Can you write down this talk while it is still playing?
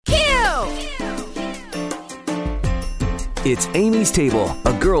It's Amy's Table,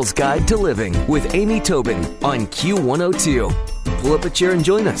 a girl's guide to living with Amy Tobin on Q102. Pull up a chair and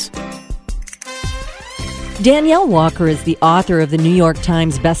join us. Danielle Walker is the author of the New York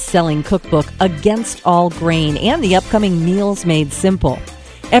Times best-selling cookbook Against All Grain and the upcoming Meals Made Simple.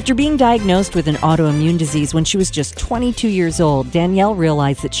 After being diagnosed with an autoimmune disease when she was just 22 years old, Danielle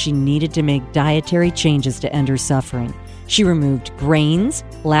realized that she needed to make dietary changes to end her suffering. She removed grains,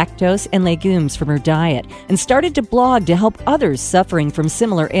 lactose, and legumes from her diet and started to blog to help others suffering from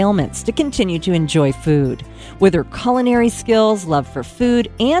similar ailments to continue to enjoy food. With her culinary skills, love for food,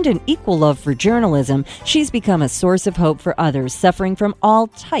 and an equal love for journalism, she's become a source of hope for others suffering from all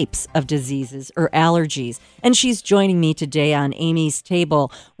types of diseases or allergies. And she's joining me today on Amy's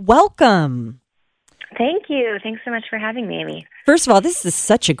Table. Welcome. Thank you. Thanks so much for having me, Amy. First of all, this is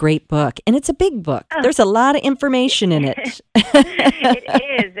such a great book, and it's a big book. Oh. There's a lot of information in it.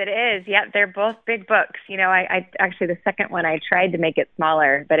 It is. Yep, they're both big books. You know, I actually, the second one, I tried to make it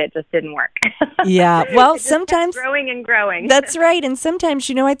smaller, but it just didn't work. Yeah, well, it just sometimes... kept growing and growing. That's right, and sometimes,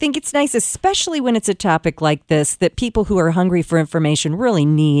 you know, I think it's nice, especially when it's a topic like this, that people who are hungry for information really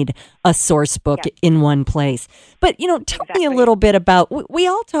need a source book in one place. But, you know, tell me a little bit about, we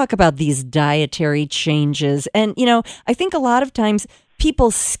all talk about these dietary changes, and, you know, I think a lot of times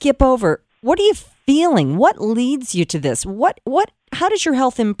people skip over, what are you feeling? What leads you to this? How does your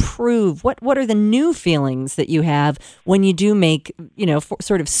health improve? What are the new feelings that you have when you do make, you know,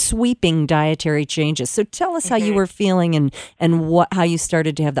 sort of sweeping dietary changes? So tell us how you were feeling and how you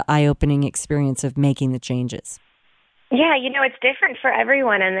started to have the eye-opening experience of making the changes. Yeah, you know, it's different for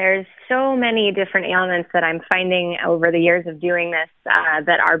everyone, and there's so many different ailments that I'm finding over the years of doing this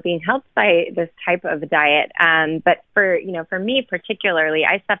that are being helped by this type of diet. But for me particularly,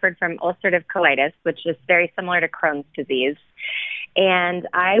 I suffered from ulcerative colitis, which is very similar to Crohn's disease. And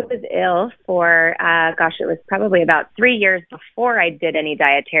I was ill for, it was probably about 3 years before I did any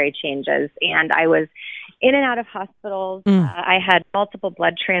dietary changes. And I was in and out of hospitals. I had multiple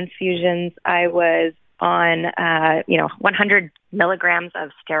blood transfusions. I was on, 100 milligrams of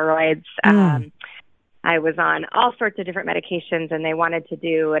steroids. I was on all sorts of different medications, and they wanted to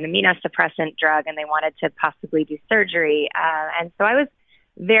do an immunosuppressant drug, and they wanted to possibly do surgery. And so I was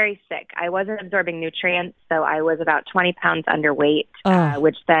very sick. I wasn't absorbing nutrients, so I was about 20 pounds underweight,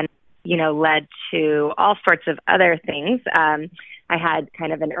 which then, led to all sorts of other things. I had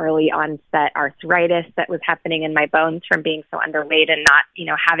kind of an early onset arthritis that was happening in my bones from being so underweight and not,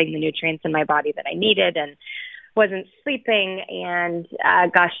 having the nutrients in my body that I needed, and wasn't sleeping, and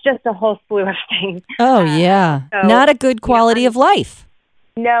just a whole slew of things. Oh, yeah. So, not a good quality of life.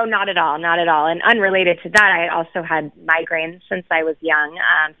 No, not at all. Not at all. And unrelated to that, I also had migraines since I was young,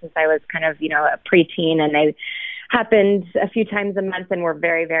 since I was kind of, a preteen, and they happened a few times a month and were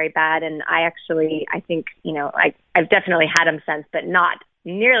very, very bad. And I think, I've definitely had them since, but not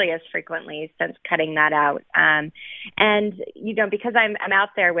nearly as frequently since cutting that out. And, because I'm out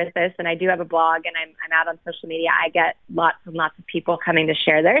there with this, and I do have a blog, and I'm out on social media, I get lots and lots of people coming to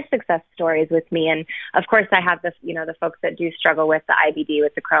share their success stories with me. And of course I have the folks that do struggle with the IBD,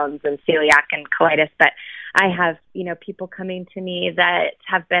 with the Crohn's and celiac and colitis, but I have, people coming to me that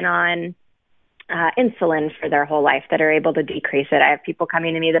have been on insulin for their whole life that are able to decrease it. I have people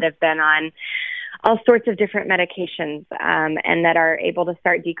coming to me that have been on all sorts of different medications, and that are able to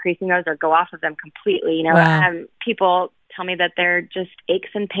start decreasing those or go off of them completely. Wow. People tell me that they're just aches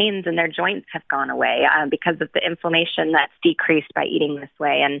and pains and their joints have gone away because of the inflammation that's decreased by eating this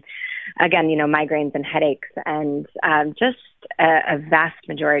way. And again, migraines and headaches, and just a vast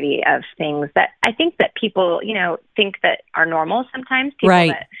majority of things that I think that people, think that are normal sometimes. People right.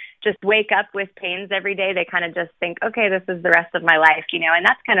 that just wake up with pains every day, they kind of just think, okay, this is the rest of my life, and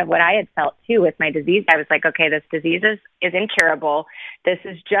that's kind of what I had felt too with my disease. I was like, okay, this disease is incurable. This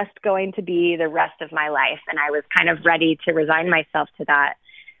is just going to be the rest of my life. And I was kind of ready to resign myself to that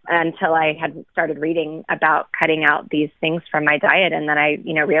until I had started reading about cutting out these things from my diet. And then I,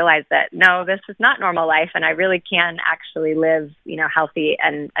 realized that, no, this is not normal life. And I really can actually live, healthy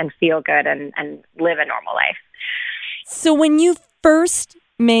and feel good and live a normal life. So when you first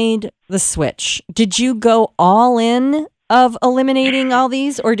made the switch, did you go all in of eliminating all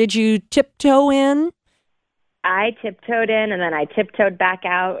these, or did you tiptoe in? I tiptoed in, and then I tiptoed back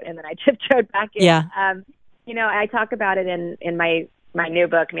out, and then I tiptoed back in. Yeah. I talk about it in my new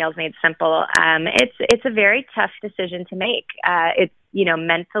book, Meals Made Simple. It's a very tough decision to make. It's,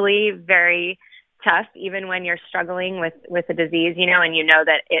 mentally very tough, even when you're struggling with a disease, you know, and you know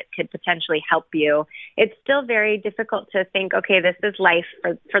that it could potentially help you. It's still very difficult to think, okay, this is life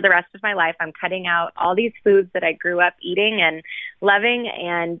for the rest of my life. I'm cutting out all these foods that I grew up eating and loving.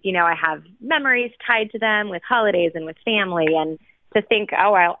 And, you know, I have memories tied to them with holidays and with family. And to think,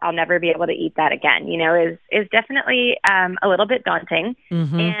 oh, I'll never be able to eat that again, you know, is definitely a little bit daunting.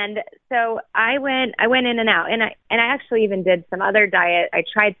 Mm-hmm. And so I went in and out, and I actually even did some other diet. I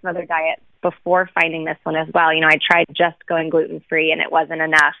tried some other diets before finding this one as well. You know, I tried just going gluten-free and it wasn't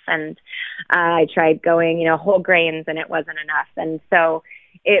enough. And I tried going, you know, whole grains and it wasn't enough. And so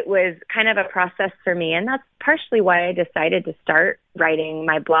it was kind of a process for me. And that's partially why I decided to start writing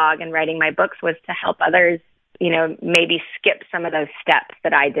my blog and writing my books, was to help others, you know, maybe skip some of those steps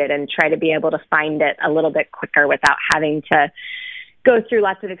that I did and try to be able to find it a little bit quicker without having to go through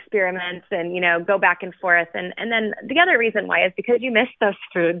lots of experiments and, you know, go back and forth. And then the other reason why is because you miss those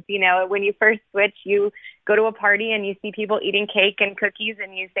foods. You know, when you first switch, you go to a party and you see people eating cake and cookies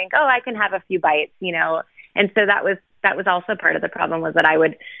and you think, oh, I can have a few bites, you know. And so that was also part of the problem, was that I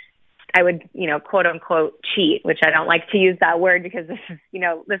would, you know, quote unquote cheat, which I don't like to use that word because this is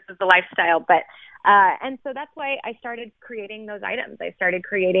the lifestyle. But, and so that's why I started creating those items. I started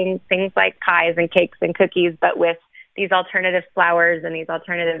creating things like pies and cakes and cookies, but with these alternative flours and these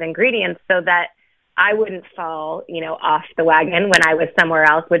alternative ingredients, so that I wouldn't fall, you know, off the wagon when I was somewhere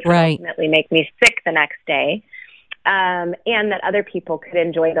else, which would ultimately make me sick the next day. And that other people could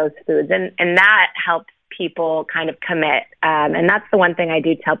enjoy those foods. And that helps people kind of commit. And that's the one thing I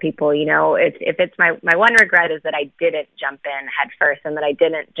do tell people, you know, if it's my one regret is that I didn't jump in head first and that I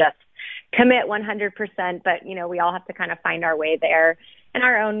didn't just commit 100%. But, you know, we all have to kind of find our way there in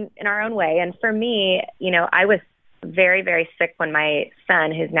our own way. And for me, you know, I was very, very sick when my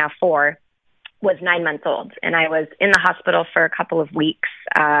son, who's now 4, was 9 months old. And I was in the hospital for a couple of weeks.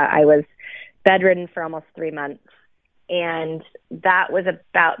 I was bedridden for almost 3 months. And that was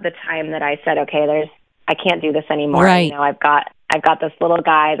about the time that I said, okay, I can't do this anymore. Right. You know, I've got this little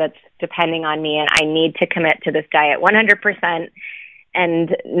guy that's depending on me, and I need to commit to this diet 100%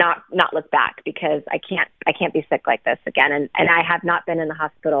 and not look back, because I can't be sick like this again. And I have not been in the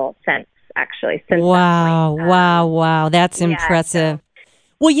hospital since. Actually, since wow, that point. Wow, that's impressive. So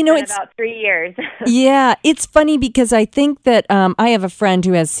well, you know, it's about 3 years. Yeah, it's funny because I think that I have a friend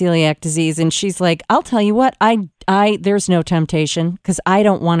who has celiac disease, and she's like, "I'll tell you what, I there's no temptation because I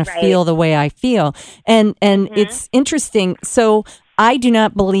don't want to feel the way I feel," and it's interesting. So I do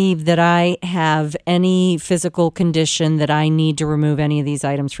not believe that I have any physical condition that I need to remove any of these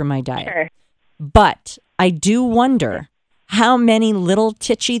items from my diet. Sure. But I do wonder how many little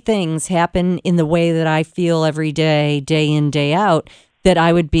titchy things happen in the way that I feel every day, day in, day out, that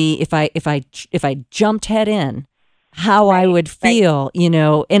I would be if I jumped head in, how I would feel, you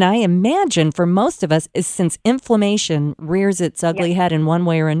know. And I imagine for most of us, since inflammation rears its ugly head in one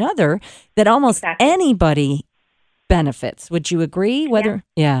way or another, that almost anybody benefits. Would you agree? I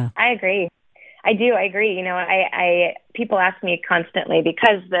agree. I do. I agree. You know, I people ask me constantly,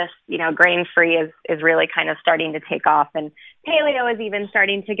 because this, you know, grain-free is really kind of starting to take off, and paleo is even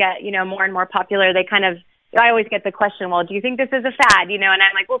starting to get, you know, more and more popular. I always get the question, well, do you think this is a fad? You know, and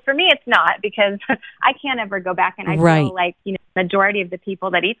I'm like, well, for me, it's not, because I can't ever go back, and I feel like, you know, the majority of the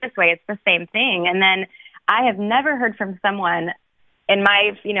people that eat this way, it's the same thing. And then I have never heard from someone in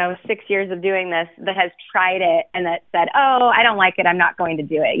my, you know, 6 years of doing this that has tried it and that said, oh, I don't like it, I'm not going to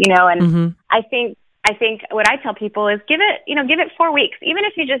do it, you know. And I think what I tell people is give it 4 weeks, even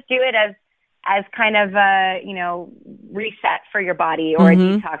if you just do it as kind of a, you know, reset for your body or a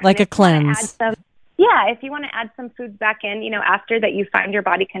detox. Like a cleanse. If you want to add some foods back in, you know, after that you find your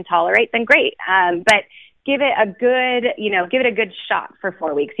body can tolerate, then great. But give it a good shot for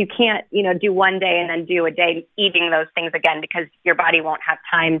 4 weeks. You can't, you know, do one day and then do a day eating those things again, because your body won't have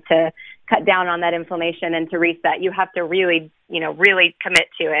time to cut down on that inflammation and to reset. You have to really commit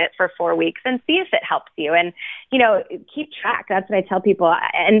to it for 4 weeks and see if it helps you. And, you know, keep track. That's what I tell people.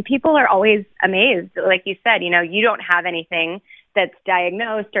 And people are always amazed. Like you said, you know, you don't have anything that's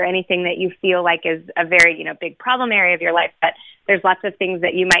diagnosed or anything that you feel like is a very, you know, big problem area of your life, but there's lots of things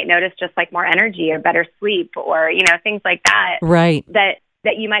that you might notice, just like more energy or better sleep or, you know, things like that. Right. That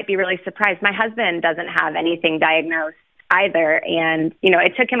you might be really surprised. My husband doesn't have anything diagnosed either. And, you know,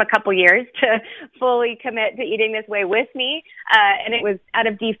 it took him a couple years to fully commit to eating this way with me. And it was out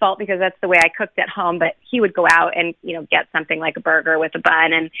of default because that's the way I cooked at home. But he would go out and, you know, get something like a burger with a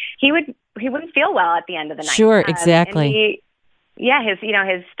bun, and he wouldn't feel well at the end of the night. Sure, exactly.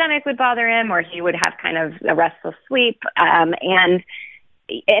 His stomach would bother him, or he would have kind of a restless sleep. And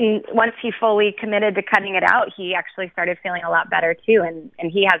and once he fully committed to cutting it out, he actually started feeling a lot better too. And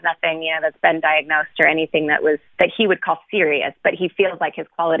he has nothing, that's been diagnosed or anything that he would call serious, but he feels like his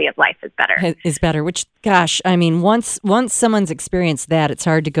quality of life is better. Is better, which, gosh, I mean, once someone's experienced that, it's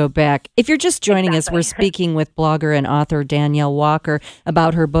hard to go back. If you're just joining us, we're speaking with blogger and author Danielle Walker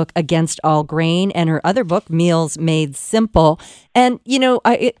about her book, Against All Grain, and her other book, Meals Made Simple. And,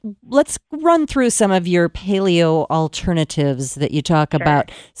 let's run through some of your paleo alternatives that you talk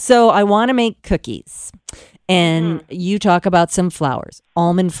about. So I want to make cookies. And you talk about some flours,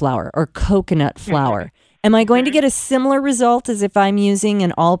 almond flour or coconut flour. Am I going to get a similar result as if I'm using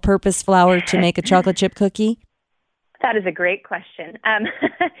an all-purpose flour to make a chocolate chip cookie? That is a great question.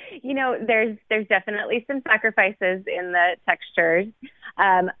 There's definitely some sacrifices in the textures.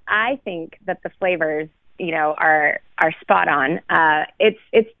 I think that the flavors, are spot on.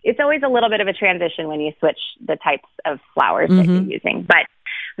 It's always a little bit of a transition when you switch the types of flours that you're using. But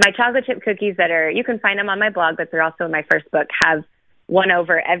my chocolate chip cookies you can find them on my blog, but they're also in my first book, have won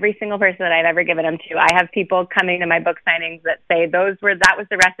over every single person that I've ever given them to. I have people coming to my book signings that say that was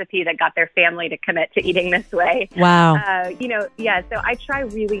the recipe that got their family to commit to eating this way. Wow. So I try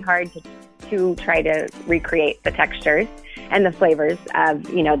really hard to try to recreate the textures and the flavors of,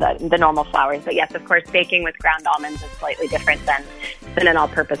 the normal flours. But yes, of course, baking with ground almonds is slightly different than an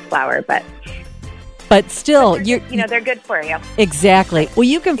all-purpose flour. But still, they're good for you. Exactly. Well,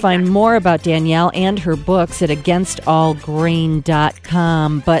 you can find more about Danielle and her books at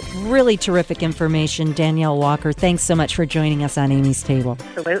againstallgrain.com. But really terrific information. Danielle Walker, thanks so much for joining us on Amy's Table.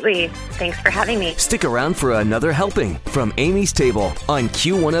 Absolutely. Thanks for having me. Stick around for another helping from Amy's Table on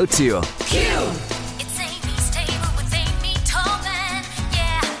Q102. Q! It's Amy's Table with Amy Tobin.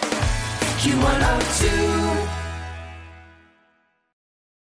 Yeah. Q102.